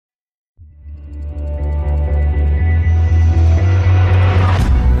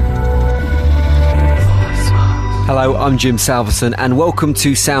Hello, I'm Jim Salverson and welcome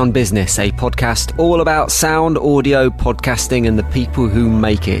to Sound Business, a podcast all about sound, audio, podcasting and the people who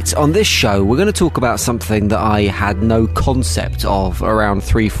make it. On this show, we're going to talk about something that I had no concept of around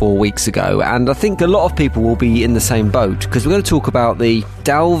 3-4 weeks ago, and I think a lot of people will be in the same boat because we're going to talk about the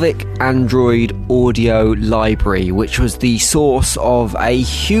Dalvik Android Audio Library, which was the source of a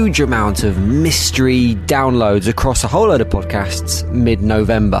huge amount of mystery downloads across a whole load of podcasts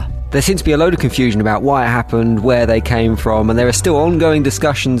mid-November. There seems to be a load of confusion about why it happened, where they came from, and there are still ongoing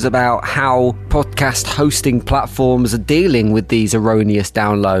discussions about how podcast hosting platforms are dealing with these erroneous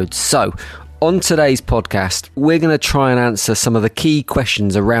downloads. So, on today's podcast, we're going to try and answer some of the key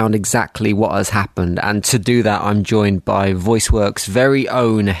questions around exactly what has happened. And to do that, I'm joined by VoiceWorks' very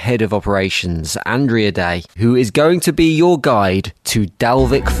own Head of Operations, Andrea Day, who is going to be your guide to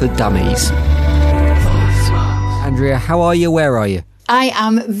Dalvik For Dummies. Andrea, how are you? Where are you? I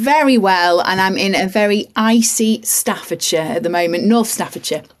am very well, and I'm in a very icy Staffordshire at the moment, North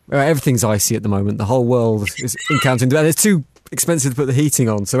Staffordshire. Everything's icy at the moment. The whole world is encountering that. It's too expensive to put the heating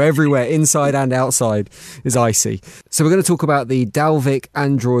on, so everywhere, inside and outside, is icy. So we're going to talk about the Dalvik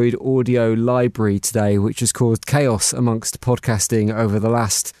Android Audio Library today, which has caused chaos amongst podcasting over the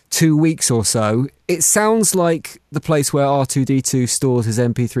last 2 weeks or so. It sounds like the place where R2-D2 stores his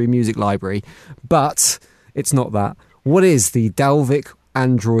MP3 music library, but it's not that. What is the Dalvik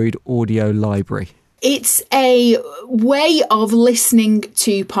Android Audio Library? It's a way of listening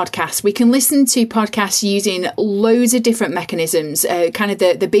to podcasts. We can listen to podcasts using loads of different mechanisms. Kind of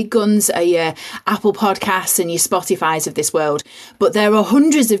the big guns are your Apple Podcasts and your Spotifys of this world. But there are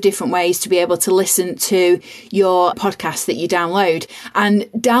hundreds of different ways to be able to listen to your podcast that you download. And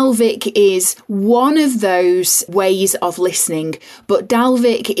Dalvik is one of those ways of listening. But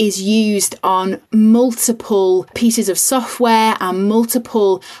Dalvik is used on multiple pieces of software and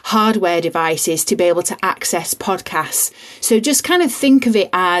multiple hardware devices to be able to access podcasts. So just kind of think of it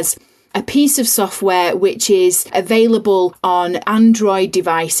as a piece of software which is available on Android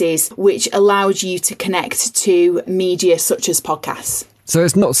devices, which allows you to connect to media such as podcasts. So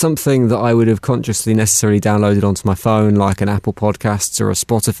it's not something that I would have consciously necessarily downloaded onto my phone like an Apple Podcasts or a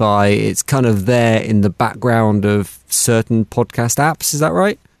Spotify. It's kind of there in the background of certain podcast apps. Is that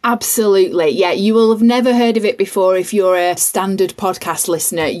right? Absolutely. Yeah, you will have never heard of it before if you're a standard podcast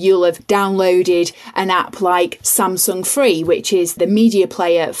listener. You'll have downloaded an app like Samsung Free, which is the media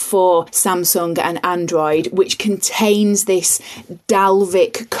player for Samsung and Android, which contains this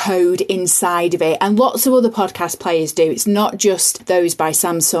Dalvik code inside of it. And lots of other podcast players do. It's not just those by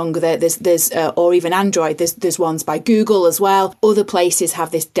Samsung. There's or even Android. There's ones by Google as well. Other places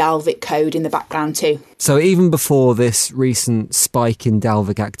have this Dalvik code in the background too. So even before this recent spike in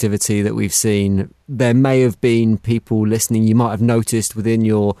Dalvik activity that we've seen, there may have been people listening. You might have noticed within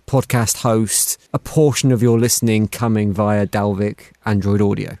your podcast host a portion of your listening coming via Dalvik Android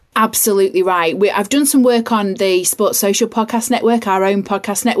Audio. Absolutely right. I've done some work on the Sports Social Podcast Network, our own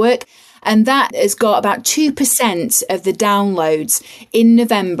podcast network, and that has got about 2% of the downloads in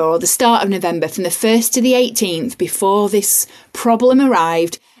November, or the start of November, from the 1st to the 18th, before this problem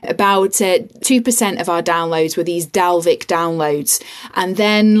arrived. About 2% of our downloads were these Dalvik downloads. And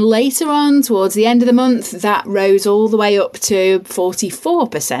then later on, towards the end of the month, that rose all the way up to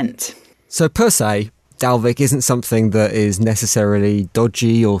 44%. So per se, Dalvik isn't something that is necessarily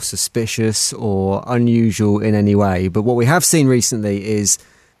dodgy or suspicious or unusual in any way. But what we have seen recently is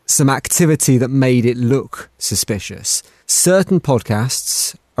some activity that made it look suspicious. Certain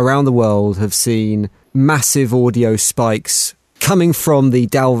podcasts around the world have seen massive audio spikes coming from the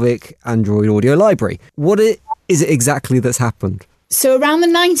Dalvik Android Audio Library. What is it exactly that's happened? So around the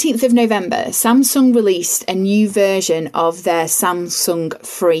 19th of November, Samsung released a new version of their Samsung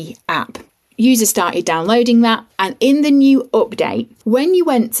Free app. Users started downloading that, and in the new update, when you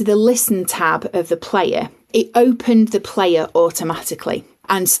went to the Listen tab of the player, it opened the player automatically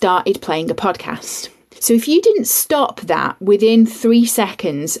and started playing a podcast. So if you didn't stop that within 3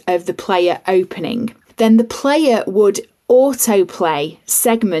 seconds of the player opening, then the player would autoplay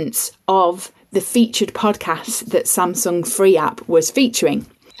segments of the featured podcasts that Samsung Free app was featuring.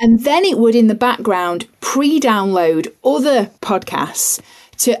 And then it would, in the background, pre-download other podcasts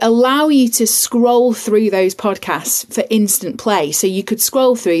to allow you to scroll through those podcasts for instant play. So you could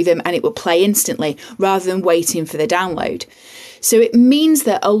scroll through them and it would play instantly rather than waiting for the download. So it means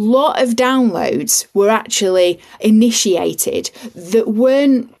that a lot of downloads were actually initiated that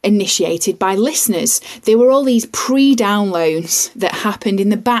weren't initiated by listeners. They were all these pre-downloads that happened in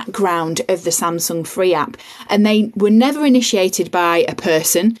the background of the Samsung Free app, and they were never initiated by a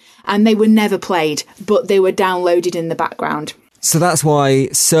person and they were never played, but they were downloaded in the background. So that's why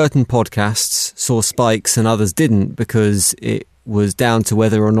certain podcasts saw spikes and others didn't, because it was down to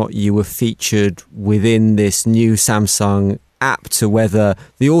whether or not you were featured within this new Samsung app to whether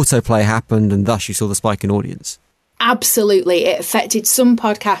the autoplay happened, and thus you saw the spike in audience. Absolutely. It affected some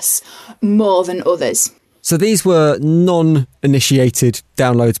podcasts more than others. So these were non-initiated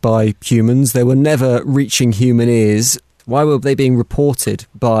downloads by humans. They were never reaching human ears. Why were they being reported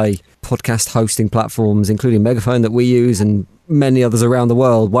by podcast hosting platforms, including Megaphone that we use and many others around the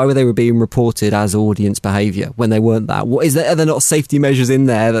world? Why were they being reported as audience behaviour when they weren't that? What is there? Are there not safety measures in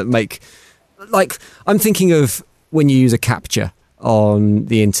there that make... Like, I'm thinking of when you use a captcha on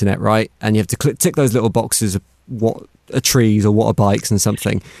the internet, right? And you have to tick those little boxes of what are trees or what are bikes and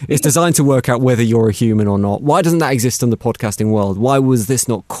something. It's designed to work out whether you're a human or not. Why doesn't that exist in the podcasting world? Why was this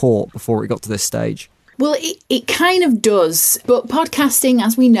not caught before it got to this stage? Well, it kind of does, but podcasting,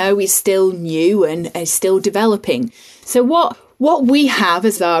 as we know, is still new and is still developing. So what we have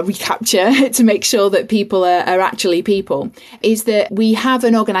as our recapture to make sure that people are actually people is that we have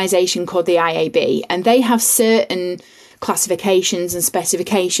an organisation called the IAB, and they have certain classifications and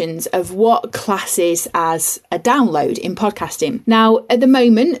specifications of what classes as a download in podcasting. Now, at the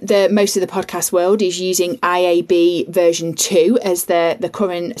moment, most of the podcast world is using IAB version 2 as the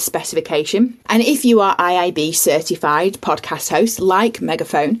current specification. And if you are IAB certified podcast host like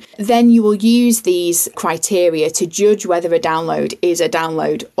Megaphone, then you will use these criteria to judge whether a download is a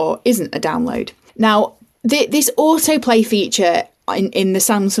download or isn't a download. Now, this autoplay feature in the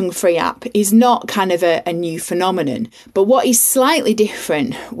Samsung Free app is not kind of a new phenomenon. But what is slightly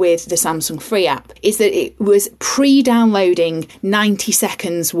different with the Samsung Free app is that it was pre-downloading 90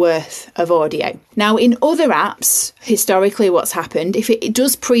 seconds worth of audio. Now, in other apps, historically what's happened, if it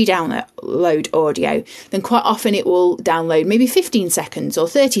does pre-download audio, then quite often it will download maybe 15 seconds or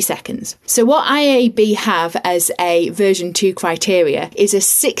 30 seconds. So what IAB have as a version 2 criteria is a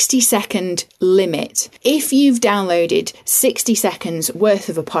 60-second limit. If you've downloaded 60 seconds worth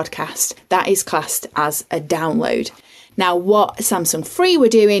of a podcast, that is classed as a download. Now, what Samsung Free were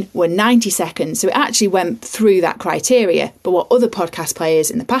doing were 90 seconds, so it actually went through that criteria. But what other podcast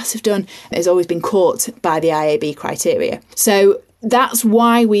players in the past have done has always been caught by the IAB criteria. So that's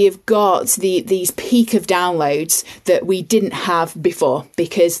why we have got these peak of downloads that we didn't have before,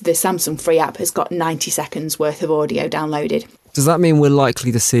 because the Samsung Free app has got 90 seconds worth of audio downloaded. Does that mean we're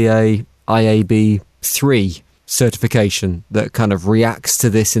likely to see a IAB 3 certification that kind of reacts to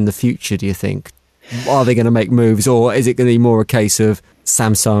this in the future, do you think? Are they going to make moves, or is it going to be more a case of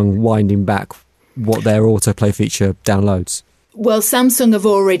Samsung winding back what their autoplay feature downloads? Well, Samsung have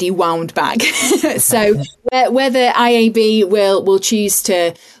already wound back. So whether IAB will choose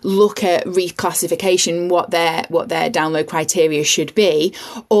to look at reclassification, what their download criteria should be,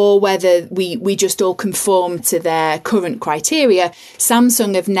 or whether we just all conform to their current criteria,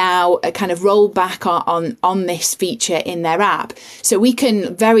 Samsung have now kind of rolled back on this feature in their app. So we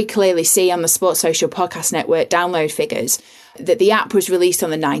can very clearly see on the Sports Social Podcast Network download figures that the app was released on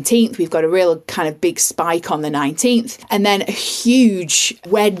the 19th. We've got a real kind of big spike on the 19th, and then a huge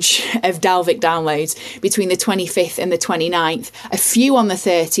wedge of Dalvik downloads between the 25th and the 29th. A few on the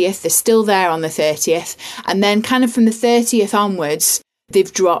 30th, they're still there on the 30th, and then kind of from the 30th onwards,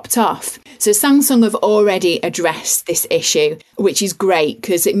 they've dropped off. So Samsung have already addressed this issue, which is great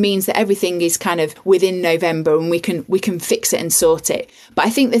because it means that everything is kind of within November and we can fix it and sort it. But I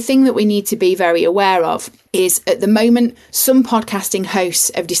think the thing that we need to be very aware of is at the moment, some podcasting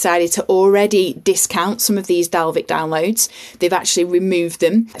hosts have decided to already discount some of these Dalvik downloads. They've actually removed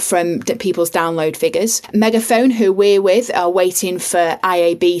them from people's download figures. Megaphone, who we're with, are waiting for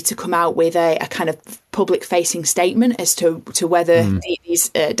IAB to come out with a kind of public-facing statement as to whether these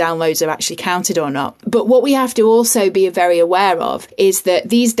downloads are actually counted or not. But what we have to also be very aware of is that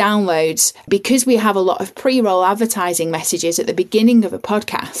these downloads, because we have a lot of pre-roll advertising messages at the beginning of a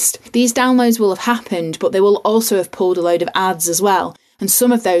podcast, these downloads will have happened, but they will also have pulled a load of ads as well. And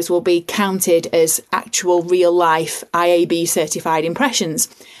some of those will be counted as actual real-life IAB certified impressions.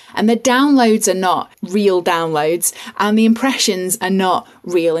 And the downloads are not real downloads, and the impressions are not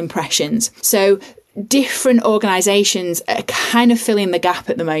real impressions. So different organisations are kind of filling the gap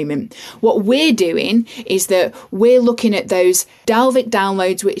at the moment. What we're doing is that we're looking at those Dalvik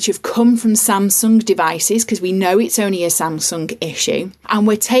downloads which have come from Samsung devices, because we know it's only a Samsung issue, and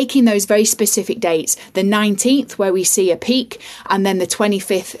we're taking those very specific dates, the 19th where we see a peak, and then the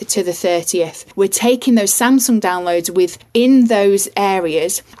 25th to the 30th. We're taking those Samsung downloads within those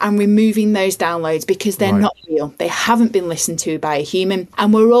areas and removing those downloads because they're not real. They haven't been listened to by a human.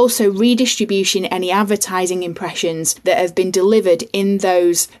 And we're also redistributing any advertising impressions that have been delivered in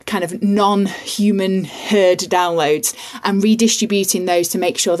those kind of non-human heard downloads, and redistributing those to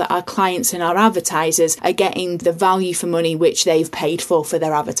make sure that our clients and our advertisers are getting the value for money which they've paid for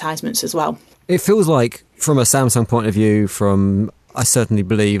their advertisements as well. It feels like, from a Samsung point of view, I certainly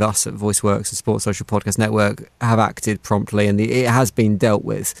believe us at VoiceWorks and Sports Social Podcast Network have acted promptly, and it has been dealt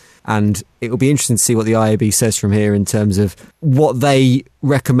with. And it will be interesting to see what the IAB says from here in terms of what they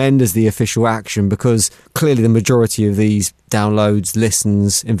recommend as the official action, because clearly the majority of these downloads,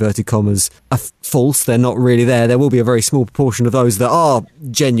 listens, inverted commas, are false. They're not really there. There will be a very small proportion of those that are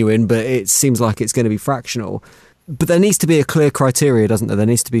genuine, but it seems like it's going to be fractional. But there needs to be a clear criteria, doesn't there? There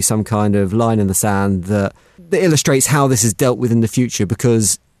needs to be some kind of line in the sand that illustrates how this is dealt with in the future,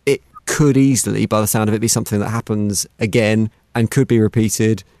 because it could easily, by the sound of it, be something that happens again and could be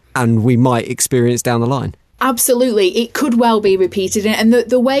repeated, and we might experience down the line. Absolutely. It could well be repeated. And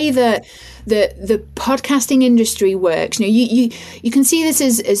the way that the podcasting industry works, you can see this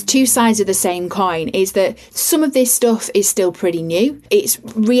as two sides of the same coin, is that some of this stuff is still pretty new. It's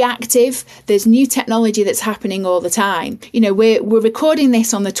reactive. There's new technology that's happening all the time. We're recording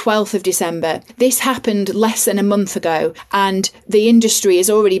this on the 12th of December. This happened less than a month ago, and the industry has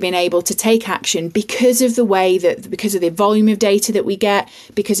already been able to take action because of because of the volume of data that we get,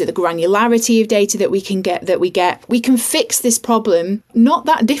 because of the granularity of data that we can get. We can fix this problem not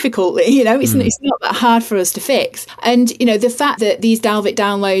that difficultly, it's not that hard for us to fix. And the fact that these Dalvik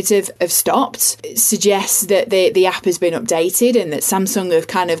downloads have stopped suggests that the app has been updated, and that Samsung have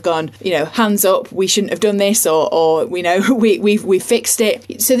kind of gone, hands up, we shouldn't have done this, or we fixed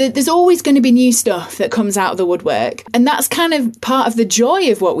it. So there's always going to be new stuff that comes out of the woodwork, and that's kind of part of the joy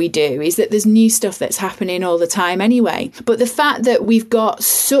of what we do, is that there's new stuff that's happening all the time anyway. But the fact that we've got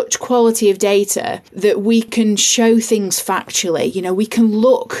such quality of data that we can show things factually, we can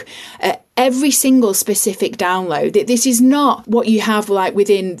look at every single specific download. This is not what you have like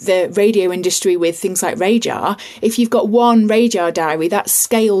within the radio industry with things like Radar. If you've got one Radar diary, that's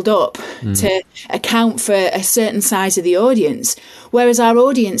scaled up to account for a certain size of the audience. Whereas our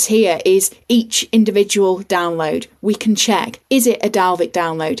audience here is each individual download. We can check, is it a Dalvik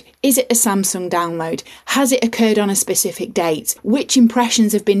download? Is it a Samsung download? Has it occurred on a specific date? Which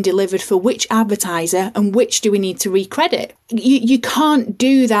impressions have been delivered for which advertiser, and which do we need to recredit? You can't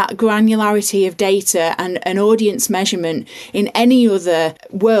do that granularity of data and audience measurement in any other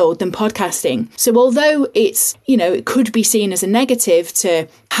world than podcasting. So although it's, it could be seen as a negative to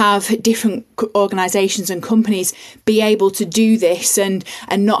have different organisations and companies be able to do this and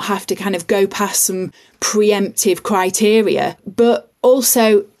not have to kind of go past some preemptive criteria, but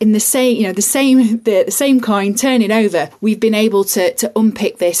also in the same coin, turning over, we've been able to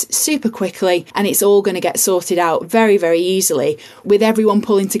unpick this super quickly, and it's all going to get sorted out very, very easily with everyone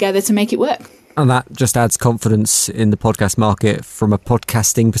pulling together to make it work. And that just adds confidence in the podcast market from a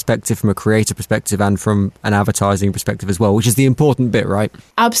podcasting perspective, from a creator perspective, and from an advertising perspective as well, which is the important bit, right?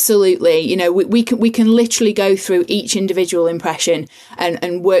 Absolutely. We can literally go through each individual impression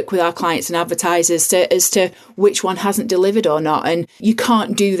and work with our clients and advertisers as to which one hasn't delivered or not. And you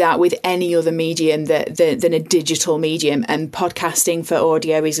can't do that with any other medium than a digital medium. And podcasting for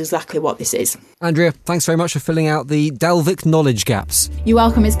audio is exactly what this is. Andrea, thanks very much for filling out the Dalvik knowledge gaps. You're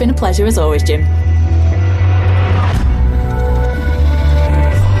welcome. It's been a pleasure as always, Jim.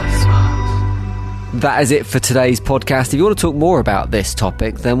 That is it for today's podcast. If you want to talk more about this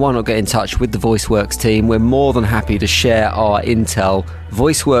topic, then why not get in touch with the VoiceWorks team? We're more than happy to share our intel.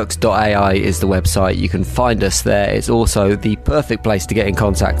 voiceworks.ai is the website. You can find us there. It's also the perfect place to get in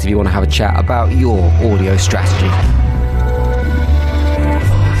contact if you want to have a chat about your audio strategy.